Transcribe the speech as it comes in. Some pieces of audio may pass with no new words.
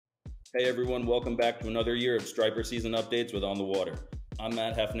Hey everyone, welcome back to another year of Striper season updates with On the Water. I'm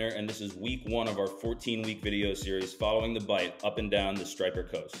Matt Haeffner, and this is week one of our 14-week video series following the bite up and down the Striper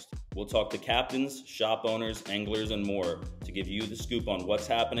coast. We'll talk to captains, shop owners, anglers, and more to give you the scoop on what's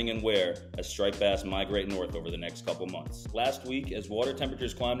happening and where as striped bass migrate north over the next couple months. Last week, as water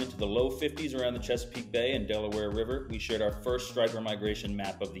temperatures climbed into the low 50s around the Chesapeake Bay and Delaware River, we shared our first striper migration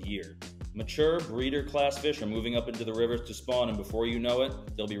map of the year. Mature breeder class fish are moving up into the rivers to spawn, and before you know it,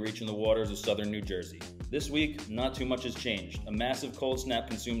 they'll be reaching the waters of southern New Jersey. This week, not too much has changed. A massive cold snap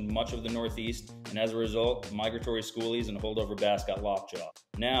consumed much of the Northeast, and as a result, migratory schoolies and holdover bass got lockjaw.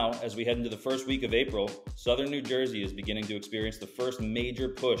 Now, as we head into the first week of April, southern New Jersey is beginning to experience the first major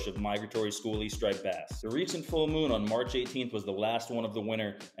push of migratory schoolie striped bass. The recent full moon on March 18th was the last one of the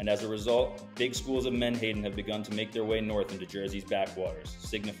winter, and as a result, big schools of menhaden have begun to make their way north into Jersey's backwaters,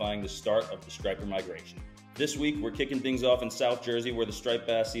 signifying the start of the striper migration. This week, we're kicking things off in South Jersey, where the striped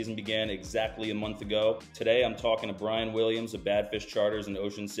bass season began exactly a month ago. Today, I'm talking to Brian Williams of Badfish Charters in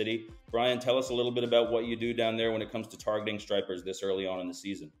Ocean City. Brian, tell us a little bit about what you do down there when it comes to targeting stripers this early on in the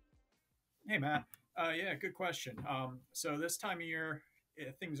season. Hey, Matt. Yeah, good question. So this time of year,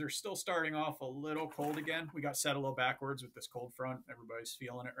 things are still starting off a little cold again. We got set a little backwards with this cold front. Everybody's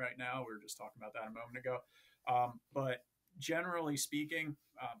feeling it right now. We were just talking about that a moment ago. But generally speaking,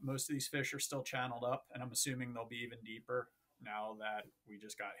 most of these fish are still channeled up, and I'm assuming they'll be even deeper now that we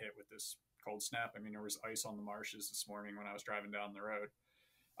just got hit with this cold snap. I mean, there was ice on the marshes this morning when I was driving down the road.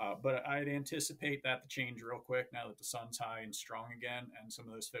 But I'd anticipate that to change real quick now that the sun's high and strong again, and some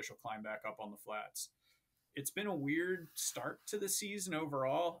of those fish will climb back up on the flats. It's been a weird start to the season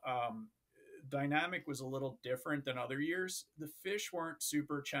overall. Dynamic was a little different than other years. The fish weren't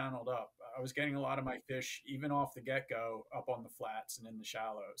super channeled up. I was getting a lot of my fish, even off the get go, up on the flats and in the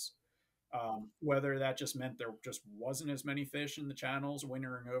shallows. Whether that just meant there just wasn't as many fish in the channels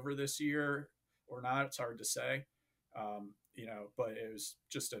wintering over this year or not, it's hard to say. But it was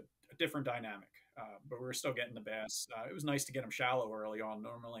just a different dynamic. But we were still getting the bass. It was nice to get them shallow early on.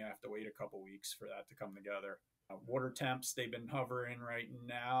 Normally, I have to wait a couple weeks for that to come together. Water temps, they've been hovering right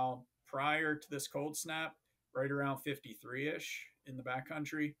now prior to this cold snap, right around 53 ish in the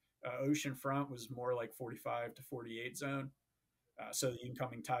backcountry. Ocean front was more like 45 to 48 zone. So the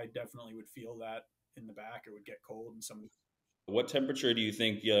incoming tide definitely would feel that in the back. It would get cold and some. What temperature do you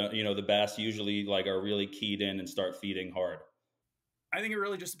think the bass usually are really keyed in and start feeding hard? I think it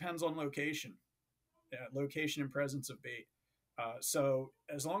really just depends on location, location and presence of bait. So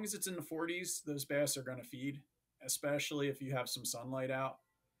as long as it's in the 40s, those bass are going to feed, especially if you have some sunlight out.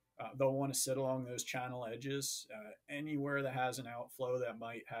 They'll want to sit along those channel edges. Anywhere that has an outflow that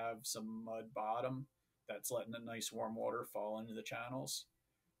might have some mud bottom that's letting the nice warm water fall into the channels,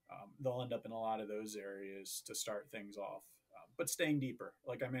 they'll end up in a lot of those areas to start things off. But staying deeper,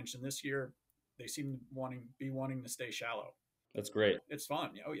 like I mentioned, this year they seem wanting to stay shallow. That's great. It's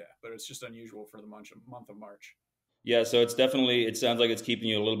fun, oh yeah, but it's just unusual for the month of March. Yeah, so it sounds like it's keeping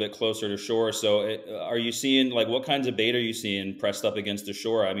you a little bit closer to shore. So are you seeing, what kinds of bait are you seeing pressed up against the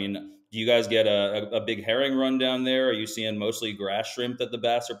shore? I mean, do you guys get a big herring run down there? Are you seeing mostly grass shrimp that the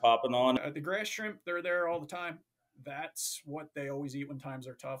bass are popping on? The grass shrimp, they're there all the time. That's what they always eat when times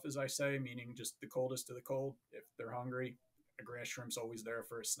are tough, as I say, meaning just the coldest of the cold. If they're hungry, a grass shrimp's always there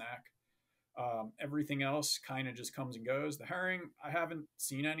for a snack. Everything else kind of just comes and goes. The herring, I haven't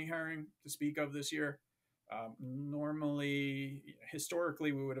seen any herring to speak of this year. Normally,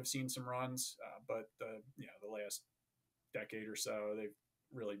 historically, we would have seen some runs, but the last decade or so, they've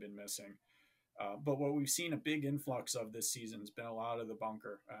really been missing. But what we've seen a big influx of this season has been a lot of the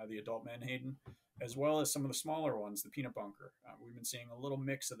bunker, the adult menhaden, as well as some of the smaller ones, the peanut bunker. We've been seeing a little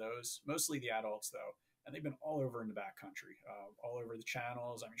mix of those, mostly the adults though, and they've been all over in the backcountry, all over the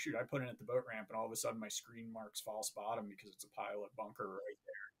channels. I mean, shoot, I put in at the boat ramp, and all of a sudden my screen marks false bottom because it's a pile of bunker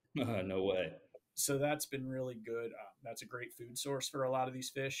right there. No way. So that's been really good. That's a great food source for a lot of these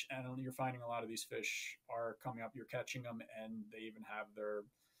fish, and you're finding a lot of these fish are coming up. You're catching them, and they even have their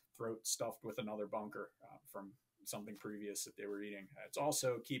throat stuffed with another bunker from something previous that they were eating. It's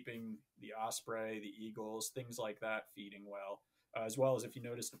also keeping the osprey, the eagles, things like that feeding well, as well as if you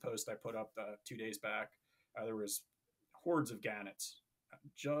notice the post I put up 2 days back, there was hordes of gannets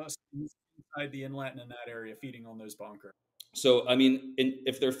just inside the inlet and in that area feeding on those bunker. So, I mean,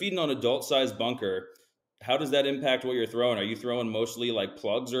 if they're feeding on adult-sized bunker, how does that impact what you're throwing? Are you throwing mostly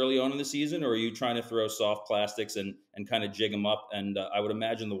plugs early on in the season, or are you trying to throw soft plastics and kind of jig them up? And I would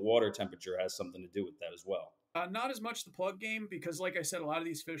imagine the water temperature has something to do with that as well. Not as much the plug game because, like I said, a lot of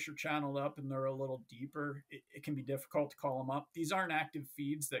these fish are channeled up and they're a little deeper. It can be difficult to call them up. These aren't active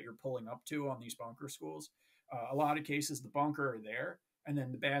feeds that you're pulling up to on these bunker schools. A lot of cases, the bunker are there, And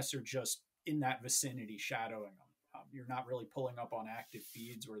then the bass are just in that vicinity shadowing them. You're not really pulling up on active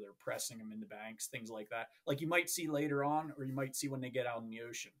feeds where they're pressing them into banks, things like that. Like you might see later on, or you might see when they get out in the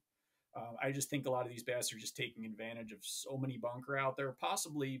ocean. I just think a lot of these bass are just taking advantage of so many bunker out there.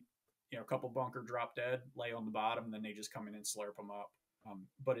 Possibly, a couple bunker drop dead, lay on the bottom, and then they just come in and slurp them up.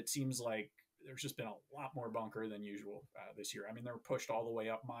 But it seems like there's just been a lot more bunker than usual this year. I mean, they're pushed all the way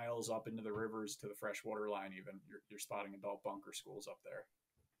up miles up into the rivers to the freshwater line. Even you're spotting adult bunker schools up there,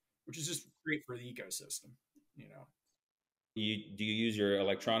 which is just great for the ecosystem. You know, Do you use your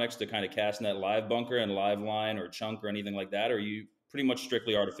electronics to kind of cast net live bunker and live line or chunk or anything like that, or are you pretty much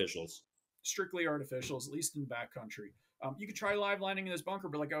strictly artificials? strictly artificials, at least in the backcountry. You could try live lining in this bunker,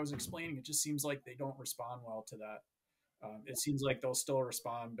 but like I was explaining, it just seems like they don't respond well to that. It seems like they'll still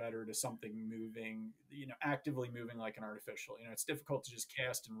respond better to something moving, actively moving like an artificial. It's difficult to just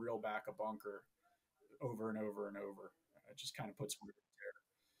cast and reel back a bunker over and over and over. It just kind of puts wear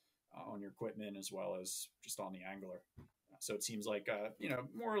and tear on your equipment as well as just on the angler. So it seems like,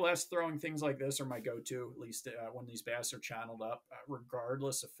 more or less throwing things like this are my go-to, at least when these bass are channeled up,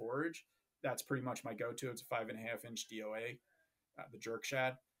 regardless of forage. That's pretty much my go-to. It's a 5.5-inch DOA, the jerk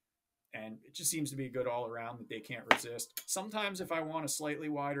shad. And it just seems to be good all around that they can't resist. Sometimes if I want a slightly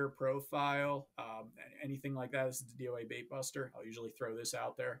wider profile, anything like that, this is the DOA bait buster. I'll usually throw this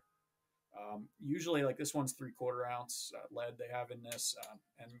out there. Usually like this one's 3/4 ounce lead they have in this,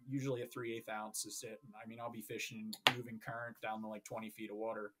 and usually a 3/8 ounce is it. And I mean, I'll be fishing moving current down to like 20 feet of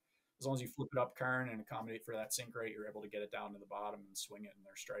water. As long as you flip it up current and accommodate for that sink rate, you're able to get it down to the bottom and swing it in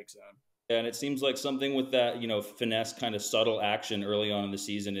their strike zone. And it seems like something with that, finesse kind of subtle action early on in the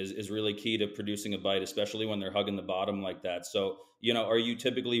season is really key to producing a bite, especially when they're hugging the bottom like that. So, are you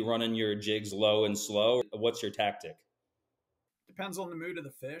typically running your jigs low and slow? What's your tactic? Depends on the mood of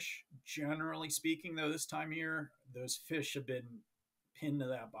the fish. Generally speaking, though, this time of year, those fish have been pinned to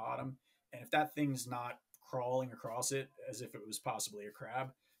that bottom. And if that thing's not crawling across it as if it was possibly a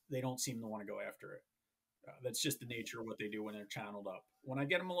crab, they don't seem to want to go after it. That's just the nature of what they do when they're channeled up. When I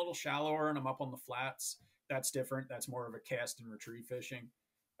get them a little shallower and I'm up on the flats, that's different. That's more of a cast and retrieve fishing.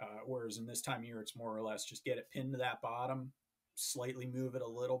 Whereas in this time of year, it's more or less just get it pinned to that bottom, slightly move it a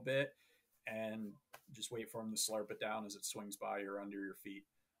little bit, and just wait for them to slurp it down as it swings by or under your feet.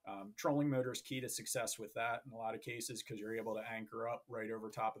 Trolling motor is key to success with that in a lot of cases because you're able to anchor up right over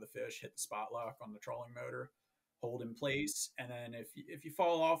top of the fish, hit the spot lock on the trolling motor, hold in place, and then if you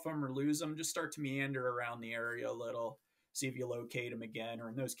fall off them or lose them, just start to meander around the area a little, see if you locate them again, or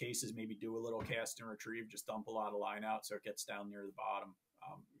in those cases, maybe do a little cast and retrieve, just dump a lot of line out so it gets down near the bottom.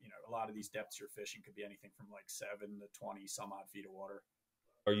 A lot of these depths you're fishing could be anything from like 7 to 20 some odd feet of water.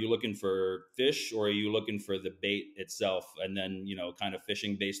 Are you looking for fish or are you looking for the bait itself and then, kind of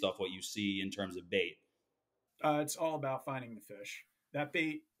fishing based off what you see in terms of bait? It's all about finding the fish. That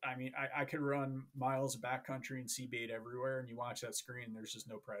bait, I mean, I could run miles of backcountry and see bait everywhere, and you watch that screen, there's just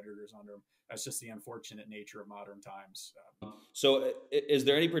no predators under them. That's just the unfortunate nature of modern times. So is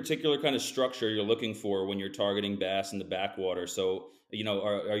there any particular kind of structure you're looking for when you're targeting bass in the backwater? So,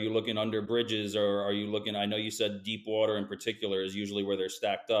 are you looking under bridges or are you looking, I know you said deep water in particular is usually where they're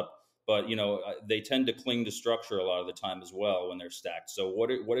stacked up, but, they tend to cling to structure a lot of the time as well when they're stacked. So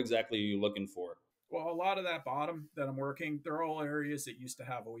what exactly are you looking for? Well, a lot of that bottom that I'm working, they're all areas that used to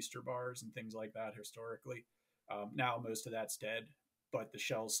have oyster bars and things like that historically. Now most of that's dead, but the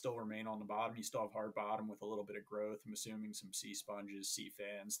shells still remain on the bottom. You still have hard bottom with a little bit of growth. I'm assuming some sea sponges, sea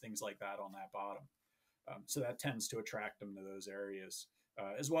fans, things like that on that bottom. So that tends to attract them to those areas,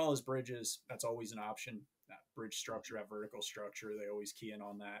 as well as bridges. That's always an option. That bridge structure, that vertical structure, they always key in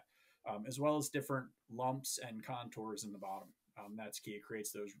on that, as well as different lumps and contours in the bottom. That's key. It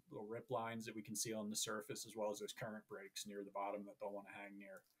creates those little rip lines that we can see on the surface, as well as those current breaks near the bottom that they'll want to hang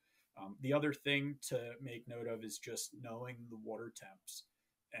near. The other thing to make note of is just knowing the water temps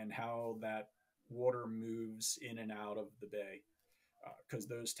and how that water moves in and out of the bay, because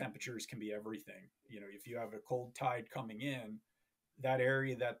those temperatures can be everything. If you have a cold tide coming in, that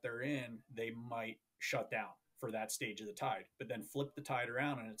area that they're in, they might shut down for that stage of the tide, but then flip the tide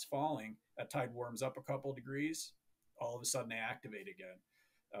around and it's falling. That tide warms up a couple degrees. All of a sudden they activate again.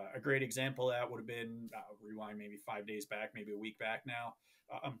 A great example of that would have been, rewind maybe 5 days back, maybe a week back now.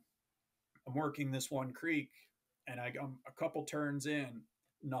 I'm working this one creek and I'm a couple turns in,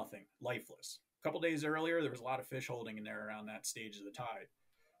 nothing, lifeless. A couple days earlier, there was a lot of fish holding in there around that stage of the tide.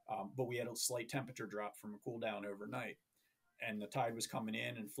 But we had a slight temperature drop from a cool down overnight. And the tide was coming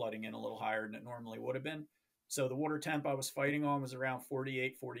in and flooding in a little higher than it normally would have been. So the water temp I was fighting on was around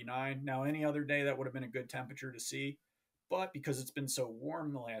 48, 49. Now, any other day, that would have been a good temperature to see. But because it's been so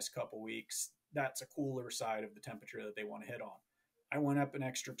warm the last couple weeks, that's a cooler side of the temperature that they want to hit on. I went up an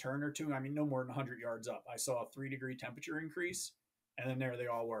extra turn or two. I mean, no more than 100 yards up. I saw a 3-degree temperature increase, and then there they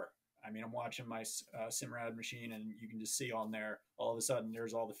all were. I mean, I'm watching my Simrad machine, and you can just see on there, all of a sudden,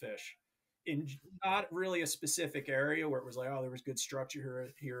 there's all the fish. In not really a specific area where it was like, oh, there was good structure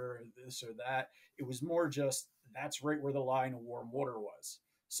here, this or that. It was more just that's right where the line of warm water was.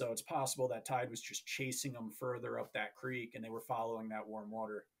 So it's possible that tide was just chasing them further up that creek, and they were following that warm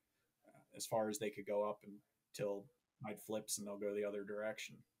water as far as they could go up until tide flips and they'll go the other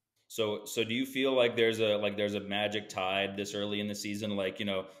direction. So do you feel like there's a magic tide this early in the season, like,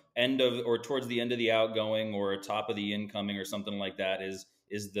 end of or towards the end of the outgoing or top of the incoming or something like that is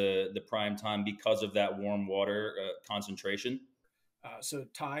the prime time because of that warm water concentration? So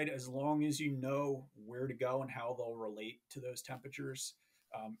tide, as long as you know where to go and how they'll relate to those temperatures,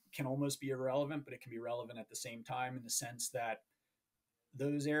 can almost be irrelevant, but it can be relevant at the same time in the sense that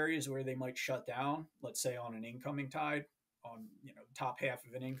those areas where they might shut down, let's say on an incoming tide, on the top half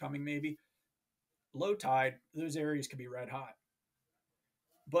of an incoming maybe, low tide, those areas could be red hot.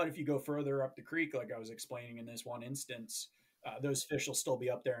 But if you go further up the creek, like I was explaining in this one instance, those fish will still be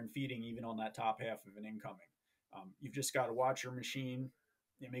up there and feeding even on that top half of an incoming. You've just got to watch your machine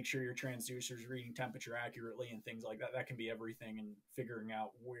and make sure your transducer is reading temperature accurately and things like that. That can be everything in figuring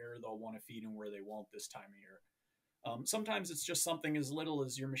out where they'll want to feed and where they won't this time of year. Sometimes it's just something as little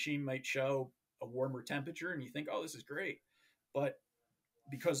as your machine might show a warmer temperature and you think, oh, this is great. But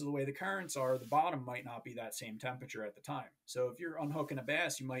because of the way the currents are, the bottom might not be that same temperature at the time. So if you're unhooking a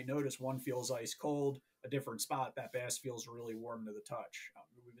bass, you might notice one feels ice cold, a different spot, that bass feels really warm to the touch.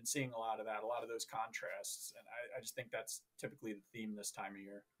 We've been seeing a lot of that, a lot of those contrasts. And I just think that's typically the theme this time of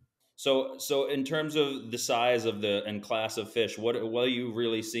year. So in terms of the size of and class of fish, what are you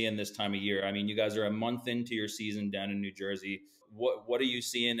really seeing this time of year? I mean, you guys are a month into your season down in New Jersey. What are you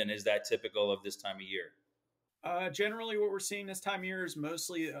seeing, and is that typical of this time of year? Generally, what we're seeing this time of year is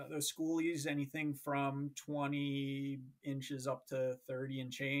mostly those schoolies, anything from 20 inches up to 30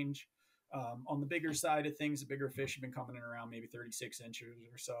 and change. On the bigger side of things, the bigger fish have been coming in around maybe 36 inches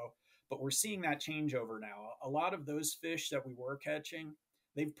or so. But we're seeing that change over now. A lot of those fish that we were catching,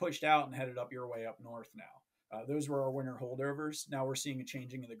 they've pushed out and headed up your way up north now. Those were our winter holdovers. Now we're seeing a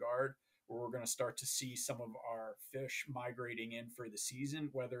changing of the guard, where we're going to start to see some of our fish migrating in for the season.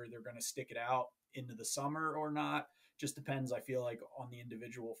 Whether they're going to stick it out into the summer or not just depends, I feel like, on the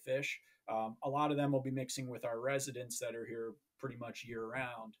individual fish. A lot of them will be mixing with our residents that are here pretty much year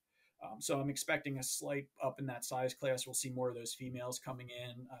round. So I'm expecting a slight up in that size class. We'll see more of those females coming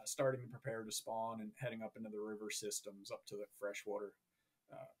in, starting to prepare to spawn and heading up into the river systems up to the freshwater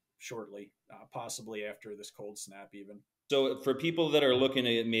shortly, possibly after this cold snap even. So for people that are looking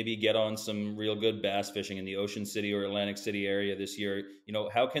to maybe get on some real good bass fishing in the Ocean City or Atlantic City area this year,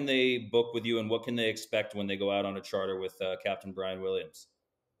 how can they book with you, and what can they expect when they go out on a charter with Captain Brian Williams?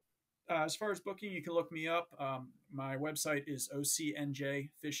 As far as booking, you can look me up. My website is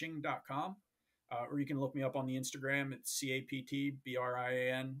ocnjfishing.com, or you can look me up on the Instagram. It's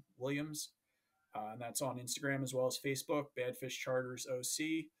CAPTBRIAN Williams. And that's on Instagram as well as Facebook, Badfish Charters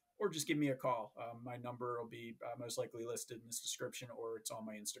OC, or just give me a call. My number will be most likely listed in this description, or it's on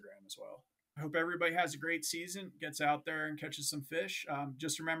my Instagram as well. I hope everybody has a great season, gets out there and catches some fish.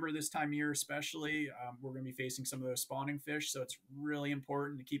 Just remember this time of year especially, we're going to be facing some of those spawning fish, so it's really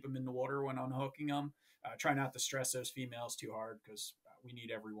important to keep them in the water when unhooking them. Try not to stress those females too hard, because we need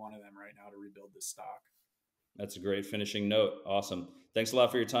every one of them right now to rebuild this stock. That's a great finishing note. Awesome. Thanks a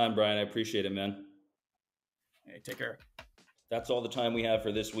lot for your time, Brian. I appreciate it, man. Hey, take care. That's all the time we have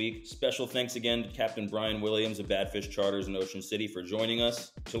for this week. Special thanks again to Captain Brian Williams of Badfish Charters in Ocean City for joining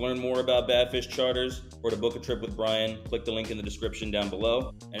us. To learn more about Badfish Charters or to book a trip with Brian, click the link in the description down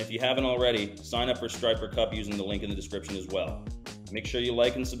below. And if you haven't already, sign up for Striper Cup using the link in the description as well. Make sure you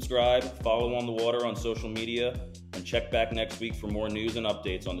like and subscribe, follow On the Water on social media, and check back next week for more news and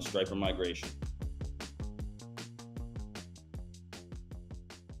updates on the striper migration.